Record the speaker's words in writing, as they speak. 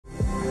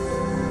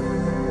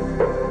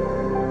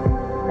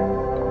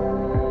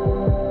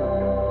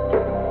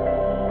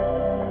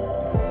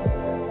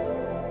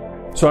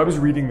So I was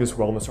reading this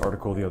wellness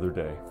article the other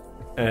day,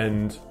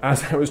 and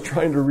as I was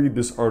trying to read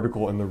this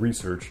article and the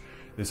research,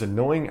 this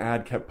annoying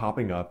ad kept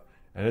popping up,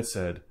 and it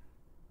said,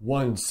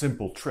 "One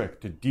simple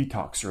trick to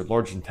detox your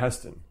large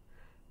intestine."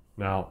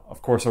 Now,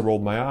 of course, I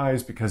rolled my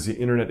eyes because the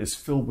internet is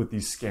filled with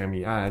these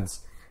scammy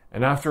ads,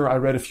 and after I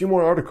read a few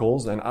more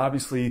articles, and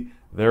obviously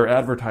their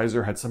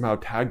advertiser had somehow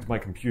tagged my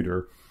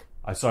computer,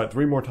 I saw it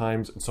 3 more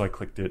times, and so I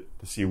clicked it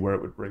to see where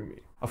it would bring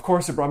me. Of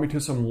course, it brought me to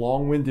some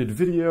long-winded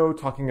video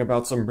talking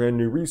about some brand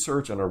new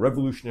research and a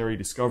revolutionary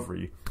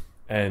discovery.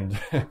 And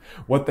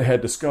what they had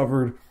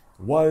discovered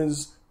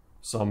was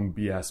some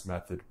BS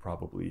method,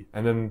 probably,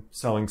 and then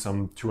selling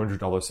some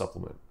 $200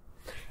 supplement.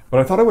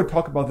 But I thought I would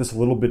talk about this a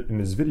little bit in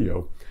this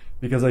video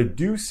because I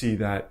do see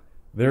that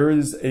there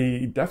is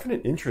a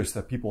definite interest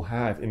that people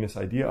have in this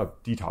idea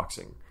of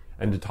detoxing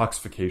and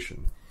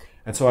detoxification.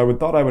 And so I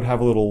thought I would have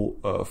a little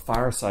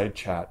fireside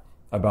chat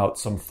about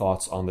some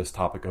thoughts on this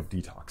topic of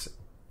detoxing.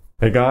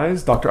 Hey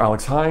guys, Dr.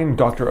 Alex Hein,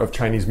 Doctor of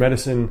Chinese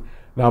Medicine.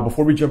 Now,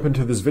 before we jump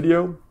into this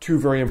video, 2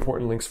 very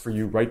important links for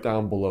you right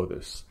down below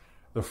this.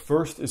 The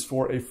first is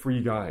for a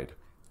free guide,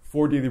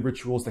 4 daily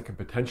rituals that can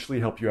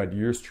potentially help you add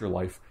years to your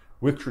life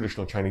with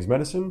traditional Chinese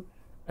medicine.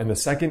 And the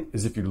second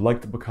is if you'd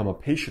like to become a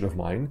patient of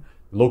mine,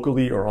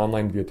 locally or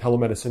online via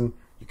telemedicine,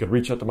 you can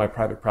reach out to my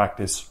private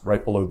practice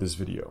right below this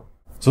video.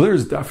 So there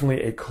is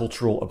definitely a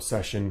cultural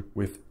obsession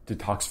with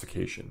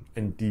detoxification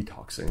and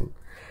detoxing.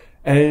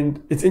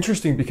 And it's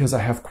interesting because I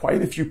have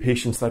quite a few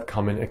patients that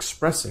come in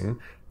expressing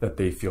that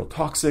they feel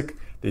toxic,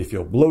 they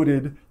feel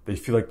bloated, they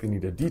feel like they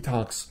need a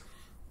detox.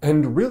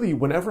 And really,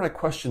 whenever I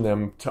question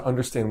them to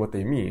understand what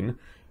they mean,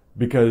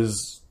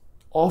 because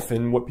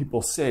often what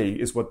people say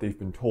is what they've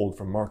been told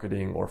from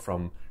marketing or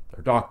from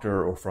their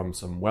doctor or from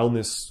some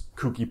wellness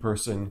kooky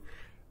person.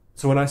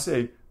 So when I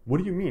say, what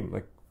do you mean?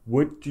 Like,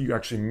 what do you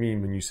actually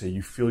mean when you say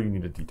you feel you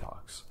need a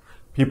detox?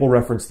 People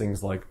reference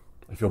things like,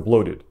 I feel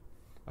bloated,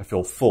 I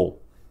feel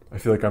full, I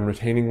feel like I'm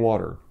retaining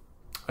water,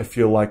 I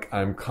feel like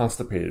I'm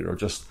constipated, or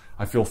just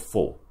I feel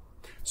full.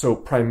 So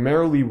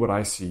primarily what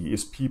I see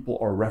is people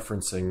are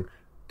referencing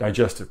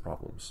digestive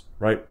problems,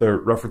 right? They're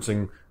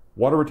referencing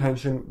water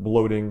retention,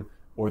 bloating,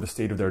 or the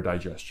state of their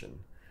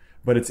digestion.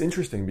 But it's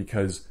interesting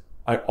because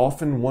I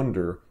often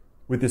wonder,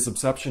 with this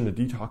obsession to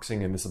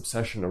detoxing and this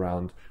obsession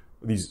around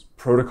these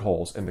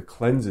protocols and the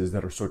cleanses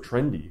that are so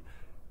trendy,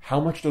 how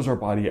much does our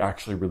body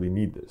actually really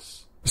need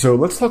this? So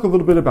let's talk a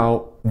little bit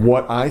about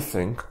what I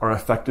think are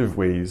effective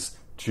ways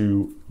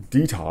to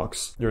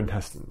detox your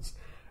intestines.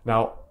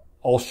 Now,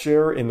 I'll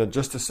share in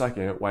just a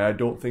second why I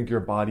don't think your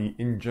body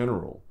in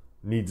general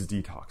needs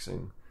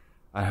detoxing.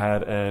 I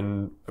had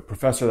a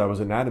professor that was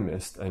an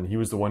anatomist, and he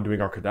was the one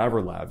doing our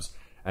cadaver labs,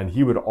 and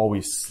he would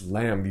always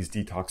slam these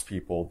detox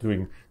people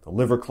doing the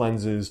liver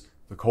cleanses,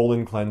 the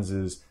colon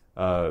cleanses,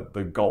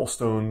 the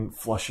gallstone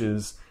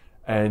flushes,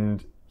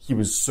 and he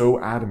was so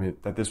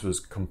adamant that this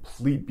was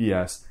complete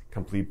BS,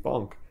 complete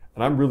bunk,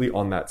 and I'm really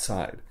on that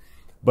side.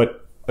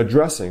 But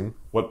addressing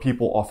what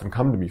people often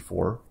come to me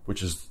for,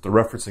 which is the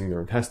referencing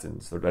their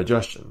intestines, their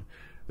digestion,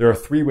 there are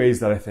 3 ways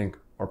that I think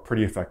are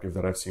pretty effective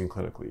that I've seen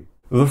clinically.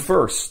 The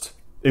first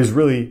is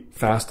really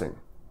fasting,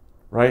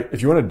 right?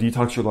 If you want to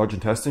detox your large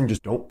intestine,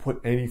 just don't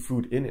put any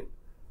food in it.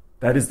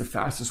 That is the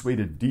fastest way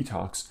to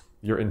detox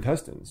your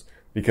intestines,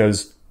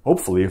 because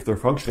hopefully if they're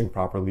functioning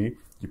properly,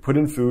 you put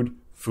in food,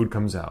 food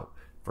comes out.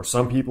 For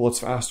some people it's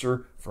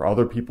faster, for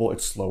other people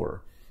it's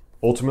slower.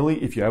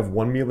 Ultimately, if you have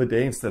 1 meal a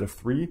day instead of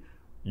 3,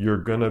 you're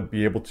gonna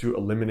be able to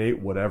eliminate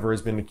whatever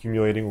has been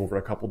accumulating over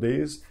a couple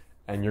days,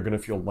 and you're gonna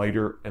feel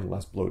lighter and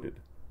less bloated,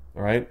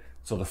 all right?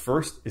 So the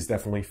first is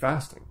definitely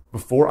fasting.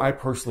 Before I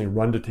personally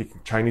run to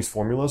taking Chinese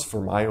formulas for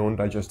my own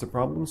digestive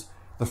problems,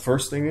 the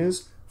first thing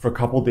is, for a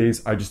couple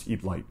days, I just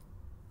eat light.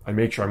 I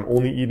make sure I'm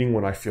only eating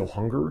when I feel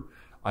hunger.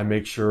 I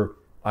make sure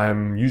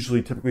I'm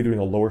typically doing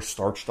a lower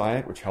starch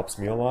diet, which helps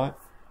me a lot.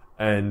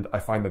 And I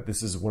find that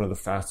this is one of the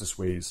fastest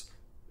ways,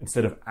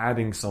 instead of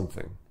adding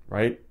something,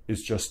 right,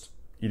 is just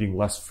eating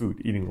less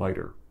food, eating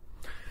lighter.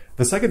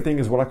 The second thing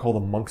is what I call the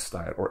monk's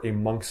diet, or a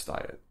monk's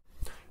diet.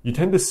 You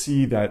tend to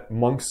see that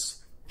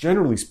monks,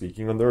 generally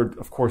speaking, and there are,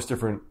 of course,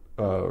 different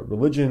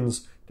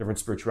religions, different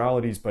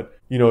spiritualities, but,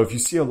 if you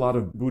see a lot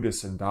of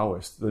Buddhists and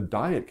Taoists, the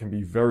diet can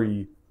be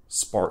very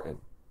Spartan,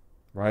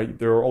 right?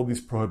 There are all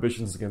these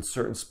prohibitions against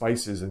certain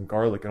spices and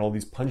garlic and all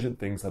these pungent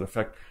things that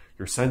affect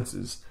your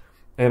senses.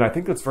 And I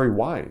think that's very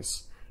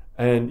wise.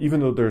 And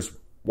even though there's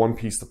one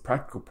piece, the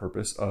practical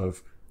purpose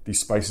of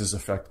these spices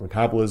affect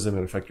metabolism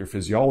and affect your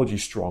physiology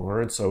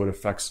stronger, and so it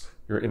affects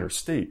your inner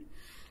state.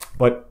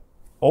 But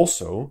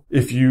also,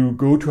 if you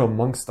go to a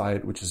monk's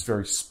diet, which is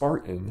very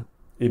Spartan,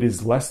 it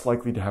is less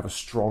likely to have a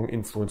strong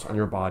influence on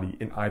your body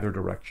in either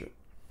direction.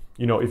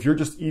 If you're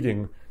just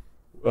eating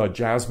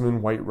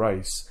jasmine white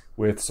rice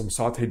with some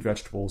sauteed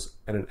vegetables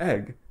and an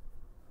egg,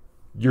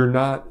 you're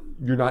not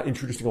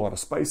introducing a lot of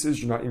spices,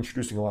 you're not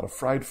introducing a lot of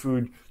fried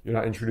food, you're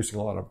not introducing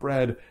a lot of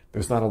bread,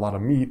 there's not a lot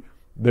of meat.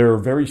 There are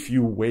very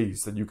few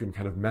ways that you can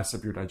kind of mess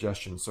up your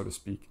digestion, so to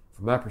speak,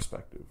 from that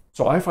perspective.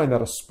 So I find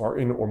that a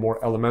Spartan or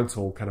more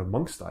elemental kind of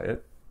monk's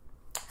diet,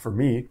 for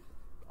me,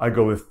 I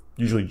go with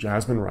usually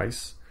jasmine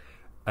rice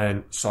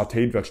and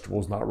sauteed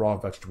vegetables, not raw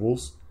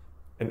vegetables,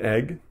 an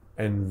egg,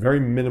 and very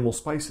minimal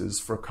spices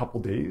for a couple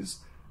days.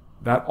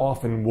 That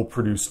often will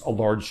produce a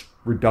large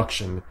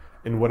reduction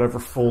in whatever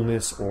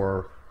fullness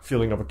or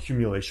feeling of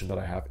accumulation that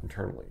I have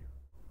internally.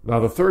 Now,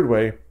 the third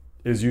way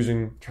is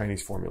using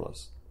Chinese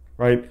formulas,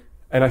 right?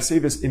 And I say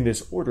this in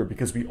this order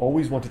because we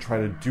always want to try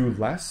to do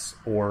less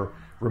or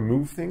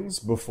remove things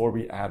before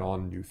we add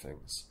on new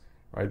things,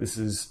 right? This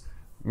is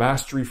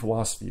mastery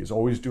philosophy, is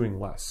always doing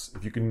less.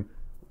 If you can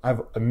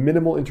have a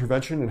minimal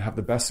intervention and have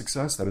the best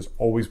success, that is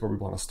always where we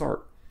want to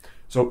start.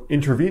 So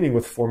intervening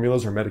with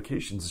formulas or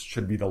medications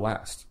should be the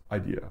last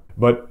idea.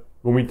 But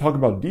when we talk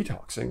about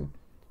detoxing,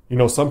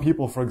 some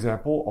people, for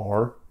example,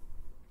 are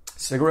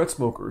cigarette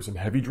smokers and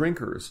heavy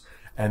drinkers,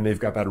 and they've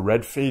got that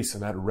red face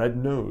and that red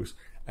nose,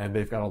 and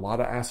they've got a lot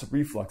of acid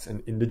reflux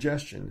and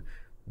indigestion.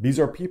 These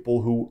are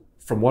people who,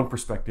 from one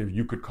perspective,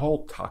 you could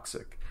call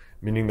toxic,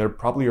 meaning there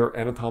probably are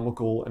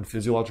anatomical and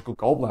physiological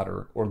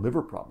gallbladder or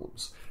liver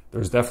problems.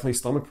 There's definitely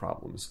stomach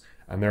problems,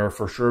 and there are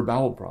for sure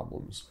bowel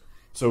problems.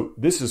 So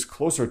this is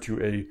closer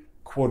to a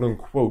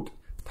quote-unquote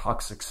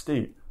toxic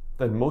state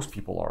than most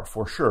people are,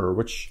 for sure,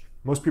 which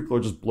most people are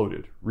just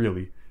bloated,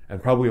 really,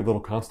 and probably a little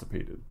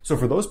constipated. So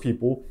for those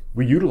people,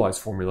 we utilize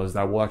formulas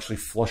that will actually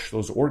flush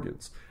those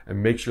organs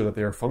and make sure that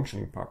they are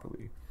functioning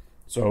properly.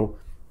 So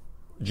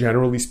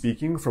generally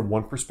speaking, from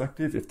one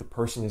perspective, if the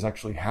person is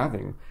actually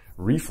having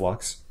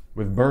reflux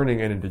with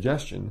burning and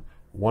indigestion,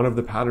 one of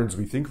the patterns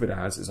we think of it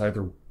as is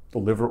either the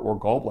liver or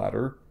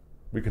gallbladder.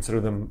 We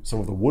consider them some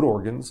of the wood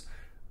organs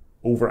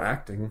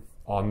overacting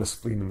on the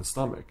spleen and the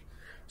stomach.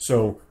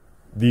 So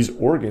these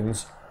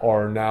organs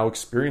are now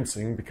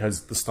experiencing,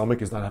 because the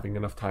stomach is not having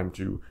enough time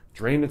to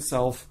drain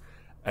itself,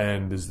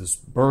 and there's this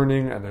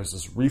burning and there's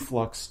this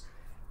reflux.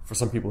 For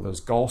some people,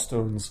 there's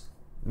gallstones.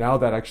 Now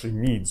that actually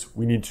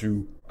we need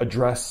to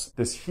address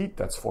this heat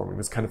that's forming,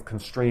 this kind of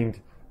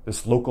constrained,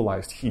 this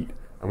localized heat,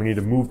 and we need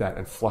to move that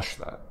and flush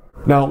that.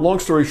 Now, long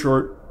story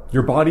short,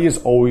 your body is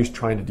always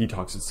trying to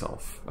detox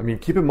itself. I mean,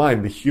 keep in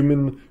mind, the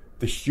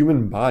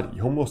human body,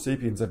 Homo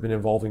sapiens, have been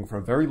evolving for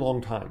a very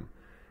long time,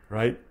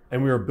 right?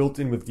 And we are built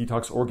in with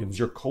detox organs.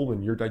 Your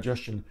colon, your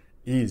digestion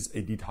is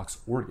a detox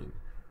organ.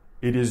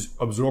 It is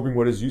absorbing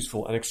what is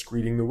useful and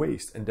excreting the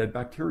waste and dead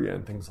bacteria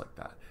and things like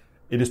that.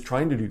 It is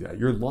trying to do that.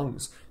 Your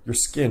lungs, your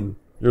skin,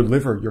 your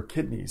liver, your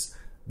kidneys,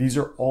 these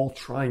are all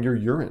trying, your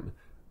urine.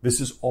 This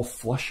is all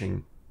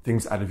flushing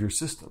things out of your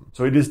system.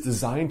 So it is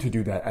designed to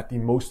do that at the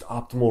most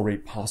optimal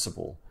rate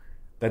possible.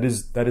 That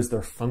is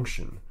their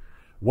function,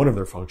 one of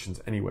their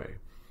functions anyway.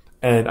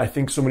 And I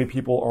think so many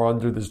people are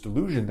under this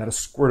delusion that a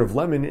squirt of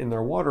lemon in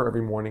their water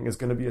every morning is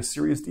going to be a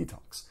serious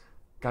detox.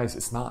 Guys,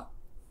 it's not.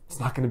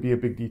 It's not going to be a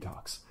big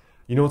detox.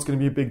 You know what's going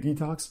to be a big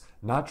detox?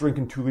 Not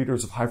drinking 2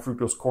 liters of high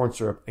fructose corn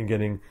syrup and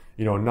getting,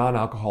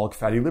 non-alcoholic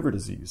fatty liver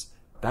disease.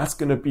 That's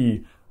going to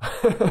be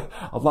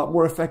a lot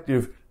more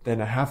effective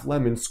than a half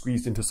lemon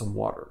squeezed into some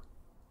water.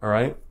 All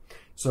right?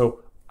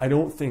 So I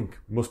don't think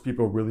most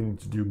people really need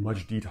to do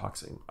much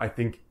detoxing. I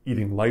think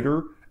eating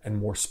lighter and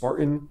more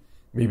Spartan,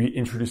 maybe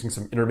introducing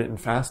some intermittent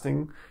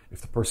fasting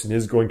if the person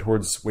is going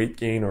towards weight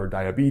gain or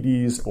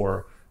diabetes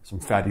or some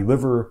fatty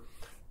liver.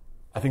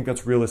 I think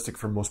that's realistic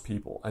for most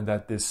people, and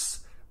that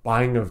this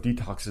buying of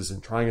detoxes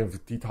and trying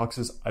of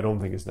detoxes, I don't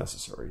think is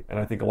necessary. And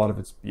I think a lot of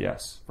it's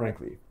BS,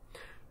 frankly.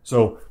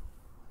 So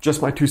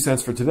just my 2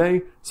 cents for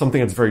today,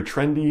 something that's very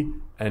trendy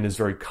and is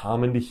very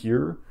common to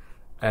hear.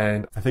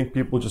 And I think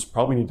people just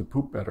probably need to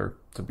poop better,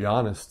 to be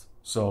honest.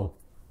 So,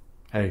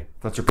 hey,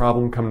 if that's your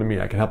problem, come to me.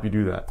 I can help you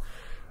do that.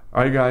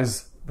 All right,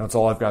 guys, that's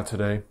all I've got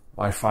today.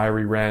 My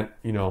fiery rant,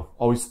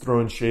 always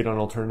throwing shade on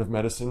alternative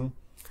medicine.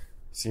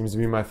 Seems to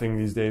be my thing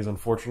these days,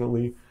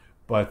 unfortunately.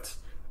 But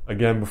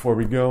again, before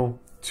we go,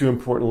 2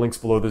 important links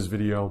below this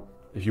video.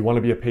 If you want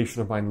to be a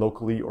patient of mine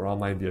locally or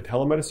online via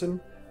telemedicine,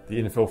 the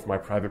info for my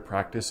private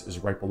practice is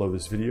right below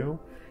this video.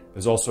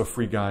 There's also a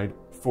free guide,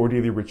 4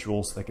 daily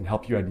rituals that can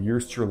help you add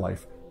years to your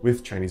life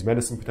with Chinese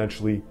medicine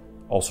potentially,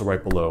 also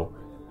right below.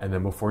 And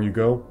then before you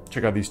go,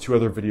 check out these 2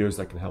 other videos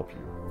that can help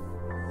you.